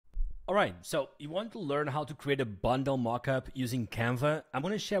All right, so you want to learn how to create a bundle mockup using Canva. I'm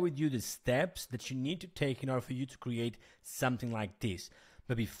going to share with you the steps that you need to take in order for you to create something like this.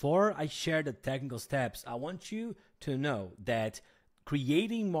 But before I share the technical steps, I want you to know that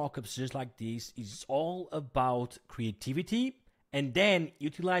creating mockups just like this is all about creativity and then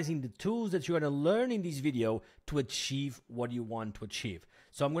utilizing the tools that you're going to learn in this video to achieve what you want to achieve.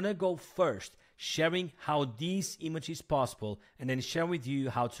 So I'm going to go first, sharing how this image is possible, and then share with you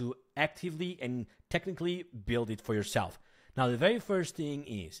how to actively and technically build it for yourself. Now, the very first thing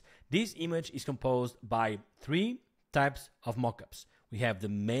is this image is composed by three types of mockups. We have the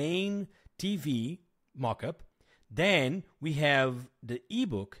main TV mockup, then we have the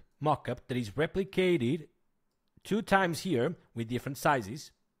ebook mockup that is replicated 2 times here with different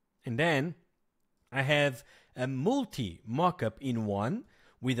sizes, and then I have a multi mockup in one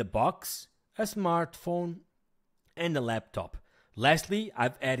with a box, a smartphone, and a laptop. Lastly,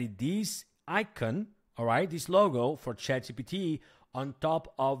 I've added this icon, all right, this logo for ChatGPT on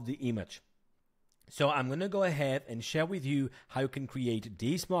top of the image. So I'm going to go ahead and share with you how you can create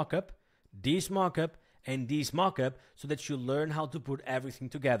this mockup, and this mockup so that you learn how to put everything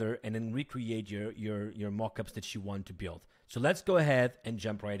together and then recreate your mockups that you want to build. So let's go ahead and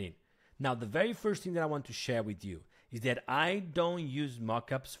jump right in. Now, the very first thing that I want to share with you is that I don't use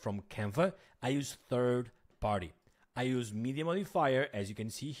mockups from Canva. I use third party. I use Media Modifier, as you can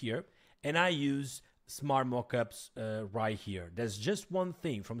see here, and I use Smart Mockups right here. There's just one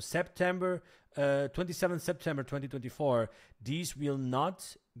thing. From 27 September 2024, these will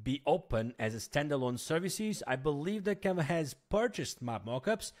not be open as a standalone services. I believe that Canva has purchased Smart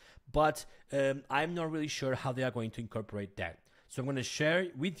Mockups, but I'm not really sure how they are going to incorporate that. So I'm going to share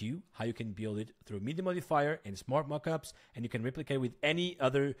with you how you can build it through Media Modifier and Smart Mockups, and you can replicate with any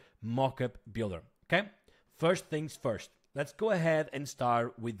other mockup builder. Okay. First things first. Let's go ahead and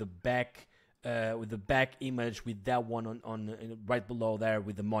start with the back image, with that one on right below there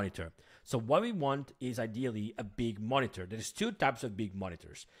with the monitor. So what we want is ideally a big monitor. There's 2 types of big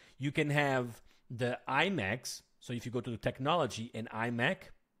monitors. You can have the iMacs. So if you go to the technology and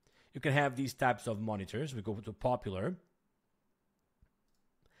iMac, you can have these types of monitors. We go to popular.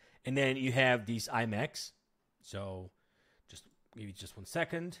 And then you have these iMacs. So just give it just 1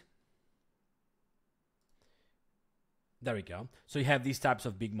 second. There we go. So you have these types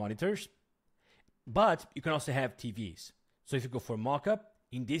of big monitors. But you can also have TVs. So if you go for mockup,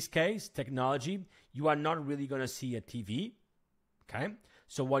 in this case, technology, you are not really going to see a TV. Okay.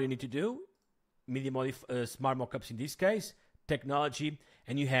 So what you need to do, Smart Mockups in this case, technology,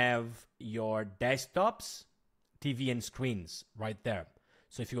 and you have your desktops, TV and screens right there.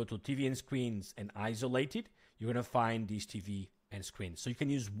 So if you go to TV and screens and isolate it, you're going to find these TV and screens. So you can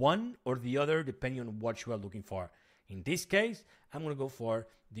use one or the other depending on what you are looking for. In this case, I'm going to go for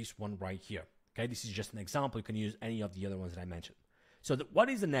this one right here. Okay, this is just an example. You can use any of the other ones that I mentioned. So what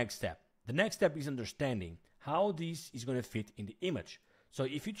is the next step? The next step is understanding how this is going to fit in the image. So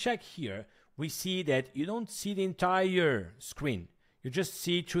if you check here, we see that you don't see the entire screen. You just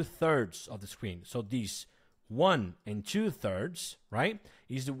see 2/3 of the screen. So these 1 and 2/3, right,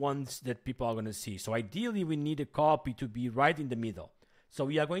 is the ones that people are going to see. So ideally, we need a copy to be right in the middle. So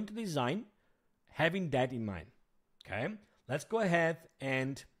we are going to design having that in mind. Okay, let's go ahead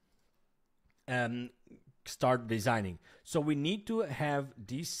and start designing. So we need to have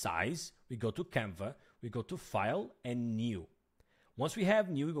this size. We go to Canva, we go to File and New. Once we have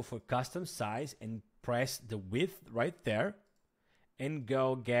New, we go for Custom Size and press the width right there and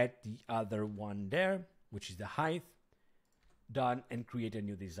go get the other one there, which is the height. Done, and create a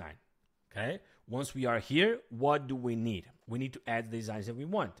new design. Okay. Once we are here, what do we need? We need to add the designs that we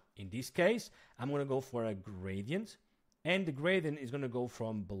want. In this case, I'm going to go for a gradient, and the gradient is going to go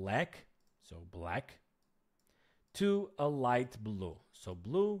from black, so black, to a light blue. So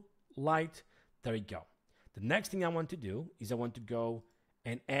blue, light, there we go. The next thing I want to do is I want to go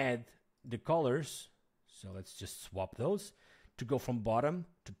and add the colors. So let's just swap those to go from bottom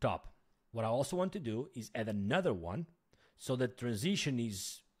to top. What I also want to do is add another one so that transition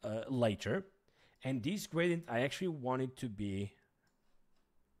is later. And this gradient, I actually want it to be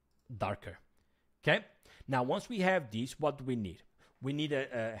darker. Okay. Now, once we have this, what do we need? We need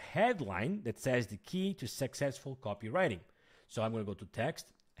a headline that says the key to successful copywriting. So I'm going to go to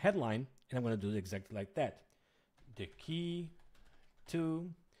text, headline, and I'm going to do it exactly like that. The key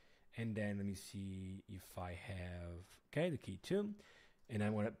to, and then let me see if I have, okay, the key to, and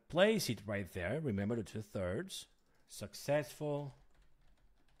I'm going to place it right there. Remember the 2/3, successful.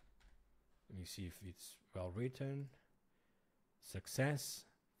 Let me see if it's well written.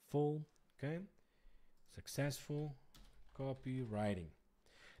 Successful, okay, successful copywriting.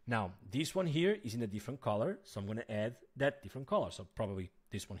 Now, this one here is in a different color, so I'm going to add that different color, so probably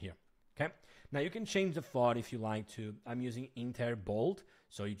this one here. Okay. Now you can change the font if you like to. I'm using Inter Bold,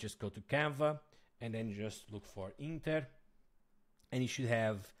 so you just go to Canva and then just look for Inter, and you should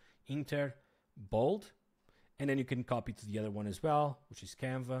have Inter Bold, and then you can copy to the other one as well, which is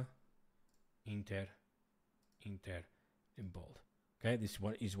Canva, Inter, and Bold. Okay, this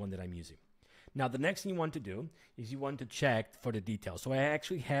one is one that I'm using. Now the next thing you want to do is you want to check for the details. So I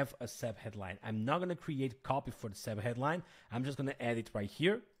actually have a subheadline. I'm not going to create copy for the subheadline. I'm just going to add it right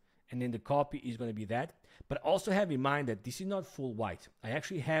here, and then the copy is going to be that. But also have in mind that this is not full white. I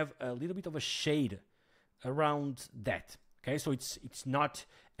actually have a little bit of a shade around that. Okay, so it's not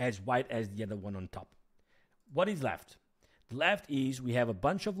as white as the other one on top. What is left? The left is we have a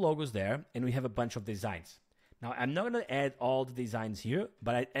bunch of logos there, and we have a bunch of designs. Now, I'm not going to add all the designs here,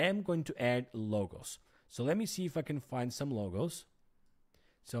 but I am going to add logos. So let me see if I can find some logos.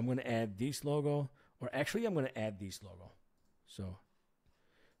 So I'm going to add this logo, or actually I'm going to add this logo. So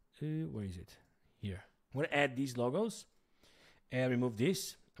where is it? Here. I'm going to add these logos and remove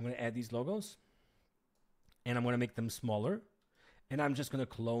this. I'm going to add these logos and I'm going to make them smaller, and I'm just going to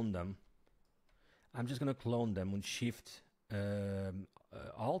clone them. I'm just going to clone them with Shift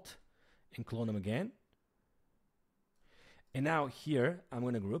Alt and clone them again. And now here, I'm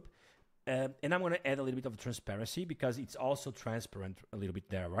going to group, and I'm going to add a little bit of transparency because it's also transparent a little bit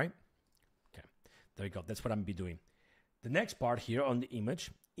there, right? Okay, there you go. That's what I'm going to be doing. The next part here on the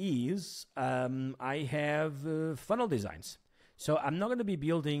image is I have funnel designs. So I'm not going to be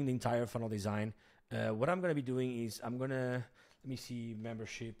building the entire funnel design. What I'm going to be doing is I'm going to, let me see,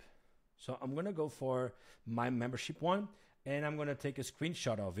 membership. So I'm going to go for my membership one, and I'm going to take a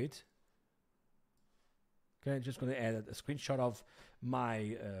screenshot of it. Okay, just going to add a screenshot of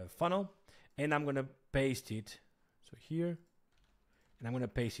my funnel, and I'm going to paste it. So here, and I'm going to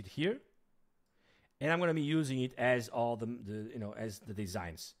paste it here, and I'm going to be using it as all the as the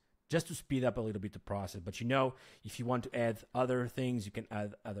designs, just to speed up a little bit the process. But if you want to add other things, you can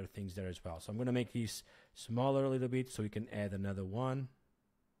add other things there as well. So I'm going to make this smaller a little bit, so we can add another one.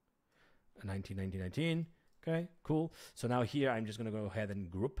 19. Okay, cool. So now here I'm just going to go ahead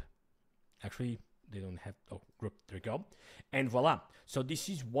and group. Actually, they don't have, group, there we go. And voila. So this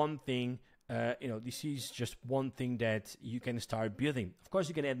is one thing, this is just one thing that you can start building. Of course,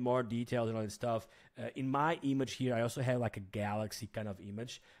 you can add more details and all that stuff. In my image here, I also have like a galaxy kind of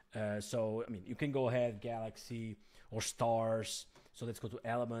image. So, I mean, you can go ahead, galaxy or stars. So let's go to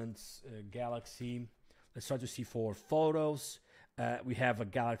elements, galaxy. Let's start to see for photos. We have a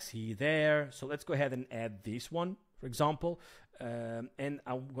galaxy there. So let's go ahead and add this one, for example. And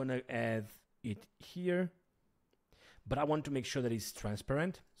I'm going to add it here, but I want to make sure that it's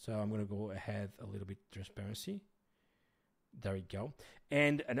transparent, so I'm going to go ahead a little bit transparency. There we go.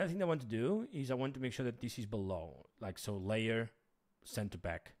 And another thing I want to do is I want to make sure that this is below, like so, layer, center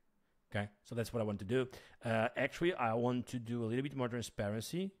back. Okay, so that's what I want to do. Actually, I want to do a little bit more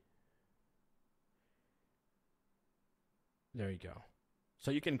transparency. There you go. So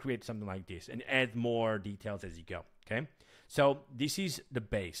you can create something like this and add more details as you go. Okay, so this is the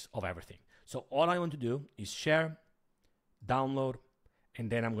base of everything. So all I want to do is share, download, and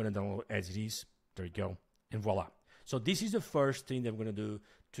then I'm going to download as it is. There you go, and voila. So this is the first thing that I'm going to do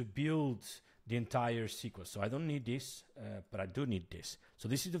to build the entire sequence. So I don't need this, but I do need this. So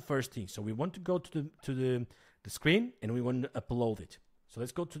this is the first thing. So we want to go to the screen, and we want to upload it. So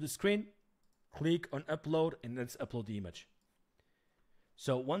let's go to the screen, click on upload, and let's upload the image.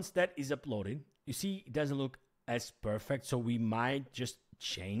 So once that is uploaded, you see it doesn't look as perfect. So we might just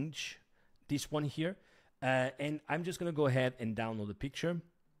change this one here, and I'm just gonna go ahead and download the picture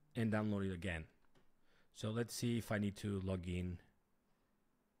and download it again. So let's see if I need to log in.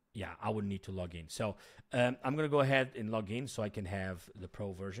 Yeah, I would need to log in. So I'm gonna go ahead and log in so I can have the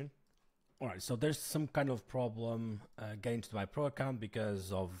pro version. All right, so there's some kind of problem getting to my pro account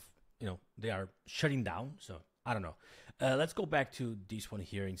because of they are shutting down. So I don't know. Let's go back to this one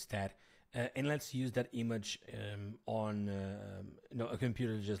here instead. And let's use that image on a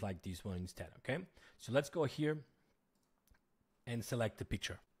computer just like this one instead, okay? So let's go here and select the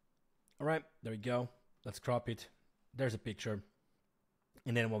picture. All right, there we go. Let's crop it. There's a picture.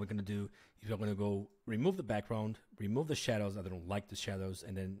 And then what we're gonna do is we're gonna go remove the background, remove the shadows. I don't like the shadows,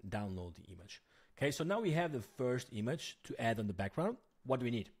 and then download the image. Okay, so now we have the first image to add on the background. What do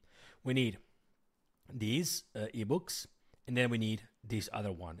we need? We need these ebooks, and then we need this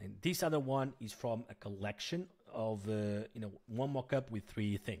other one, and this other one is from a collection of one mockup with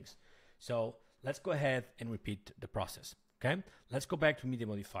 3 things. So let's go ahead and repeat the process. Okay, let's go back to Media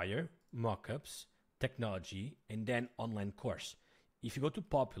Modifier, Mockups, Technology, and then Online Course. if you go to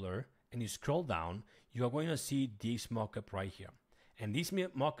popular and you scroll down, you are going to see this mockup right here. And this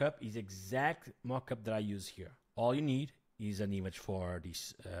mockup is exact mockup that I use here. All you need is an image for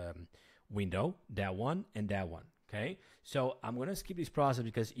this window, that one and that one. Okay, so I'm going to skip this process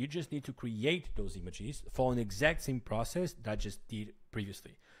because you just need to create those images following the exact same process that I just did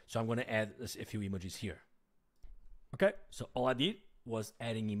previously. So I'm going to add a few images here. Okay, so all I did was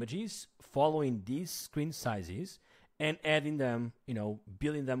adding images, following these screen sizes, and adding them,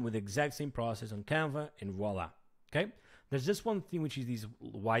 building them with the exact same process on Canva, and voila. Okay, there's just one thing, which is this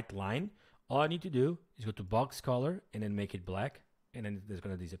white line. All I need to do is go to box color and then make it black, and then it's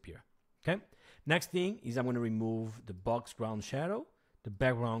going to disappear. Okay, next thing is I'm going to remove the box ground shadow, the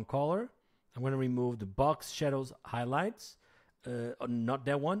background color. I'm going to remove the box shadows highlights, not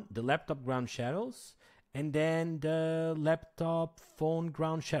that one, the laptop ground shadows, and then the laptop phone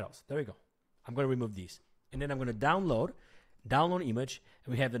ground shadows. There we go. I'm going to remove these. And then I'm going to download image,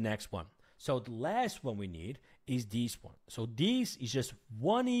 and we have the next one. So the last one we need is this one. So this is just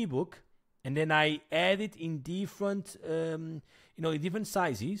one ebook, and then I add it in different, in different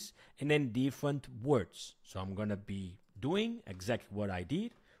sizes, and then different words. So I'm going to be doing exactly what I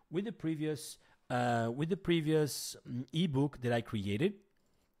did with the previous ebook that I created,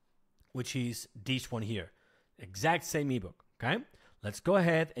 which is this one here. Exact same ebook, okay? Let's go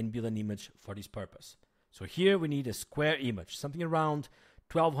ahead and build an image for this purpose. So here we need a square image, something around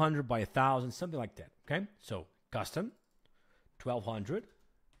 1200 by 1000, something like that, okay? So custom, 1200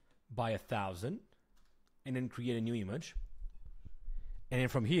 by 1000, and then create a new image. And then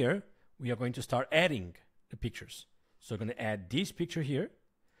from here, we are going to start adding the pictures. So we're going to add this picture here.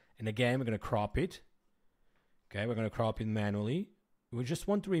 And again, we're going to crop it. Okay, we're going to crop it manually. We just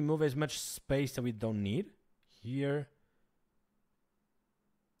want to remove as much space that we don't need. Here,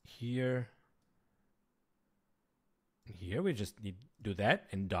 here, and here. We just need to do that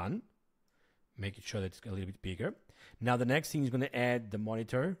and done. Making sure that it's a little bit bigger. Now the next thing is going to add the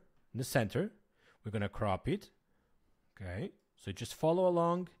monitor in the center. We're going to crop it. Okay, so just follow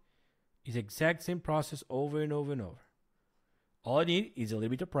along. It's the exact same process over and over and over. All I need is a little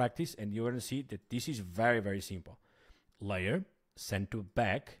bit of practice, and you're going to see that this is very, very simple. Layer, send to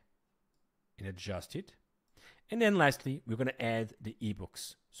back, and adjust it. And then lastly, we're going to add the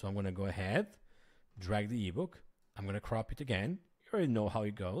ebooks. So I'm going to go ahead, drag the ebook. I'm going to crop it again. You already know how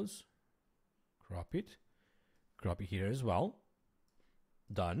it goes. Crop it here as well.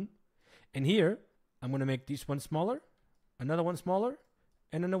 Done. And here, I'm going to make this one smaller, another one smaller,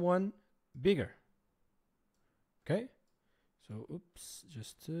 and another one bigger. Okay? So, oops,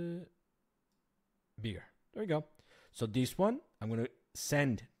 just bigger. There we go. So this one, I'm going to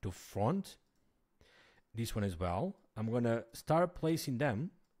send to front. This one as well. I'm going to start placing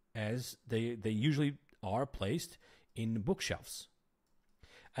them as they usually are placed in bookshelves.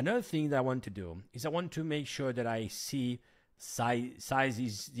 Another thing that I want to do is I want to make sure that I see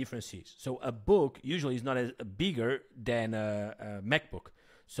sizes differences. So a book usually is not as bigger than a MacBook.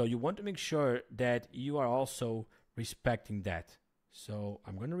 So you want to make sure that you are also respecting that. So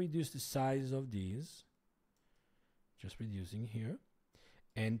I'm going to reduce the size of these. Just reducing here.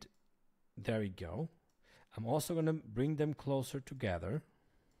 And there we go. I'm also going to bring them closer together.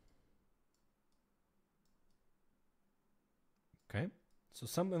 Okay. So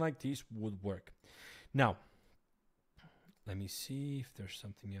something like this would work. Now, let me see if there's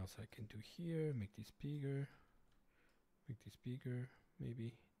something else I can do here. Make this bigger. Make this bigger,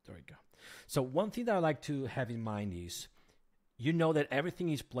 maybe. There we go. So one thing that I like to have in mind is, you know that everything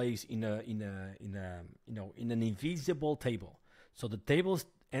is placed in an invisible table. So the table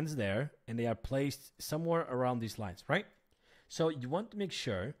ends there, and they are placed somewhere around these lines, right? So you want to make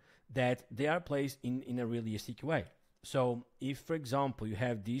sure that they are placed in a realistic way. So if, for example, you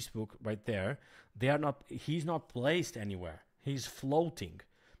have this book right there, he's not placed anywhere. He's floating.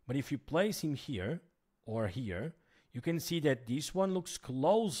 But if you place him here or here, you can see that this one looks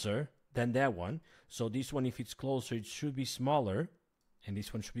closer than that one. So this one, if it's closer, it should be smaller. And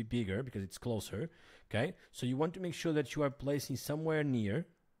this one should be bigger because it's closer. Okay. So you want to make sure that you are placing somewhere near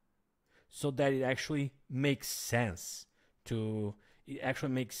so that it actually makes sense the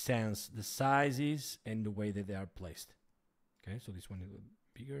sizes and the way that they are placed. Okay. So this one is a little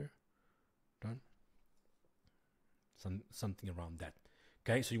bigger. Done. Something around that.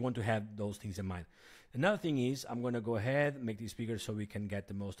 Okay, so you want to have those things in mind. Another thing is, I'm going to go ahead and make this bigger so we can get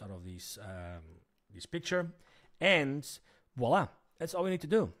the most out of this picture. And voila, that's all we need to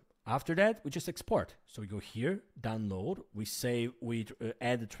do. After that, we just export. So we go here, download. We say we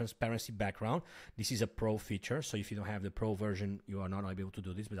add the transparency background. This is a pro feature. So if you don't have the pro version, you are not able to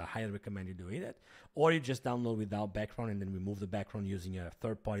do this, but I highly recommend you doing it. Or you just download without background and then remove the background using a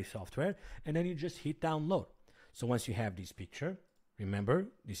third-party software. And then you just hit download. So once you have this picture, remember,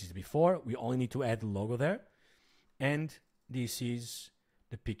 this is before. We only need to add the logo there. And this is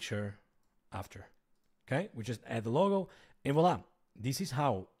the picture after. Okay, we just add the logo and voila. This is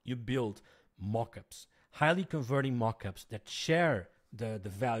how you build mockups, highly converting mockups that share the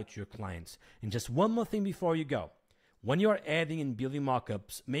value to your clients. And just one more thing before you go. When you are adding and building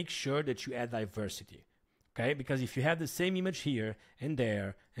mockups, make sure that you add diversity. Okay, because if you have the same image here and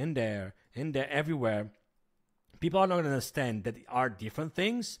there and there and there everywhere, people are not going to understand that they are different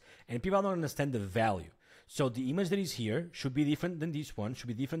things and people are not going to understand the value. So the image that is here should be different than this one, should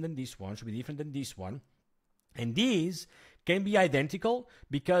be different than this one, should be different than this one. And these can be identical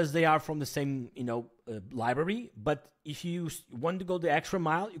because they are from the same, library. But if you want to go the extra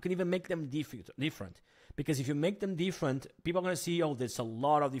mile, you can even make them different. Because if you make them different, people are going to see, oh, there's a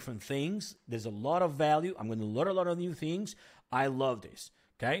lot of different things. There's a lot of value. I'm going to learn a lot of new things. I love this.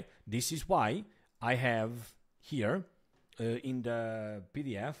 Okay. This is why I have here in the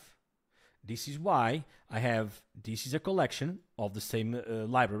PDF. This is why I have, this is a collection of the same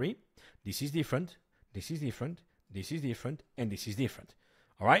library. This is different. This is different, this is different, and this is different.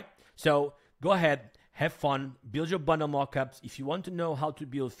 All right? So go ahead, have fun, build your bundle mockups. If you want to know how to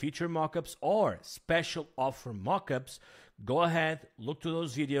build feature mockups or special offer mockups, go ahead, look to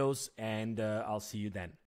those videos, and I'll see you then.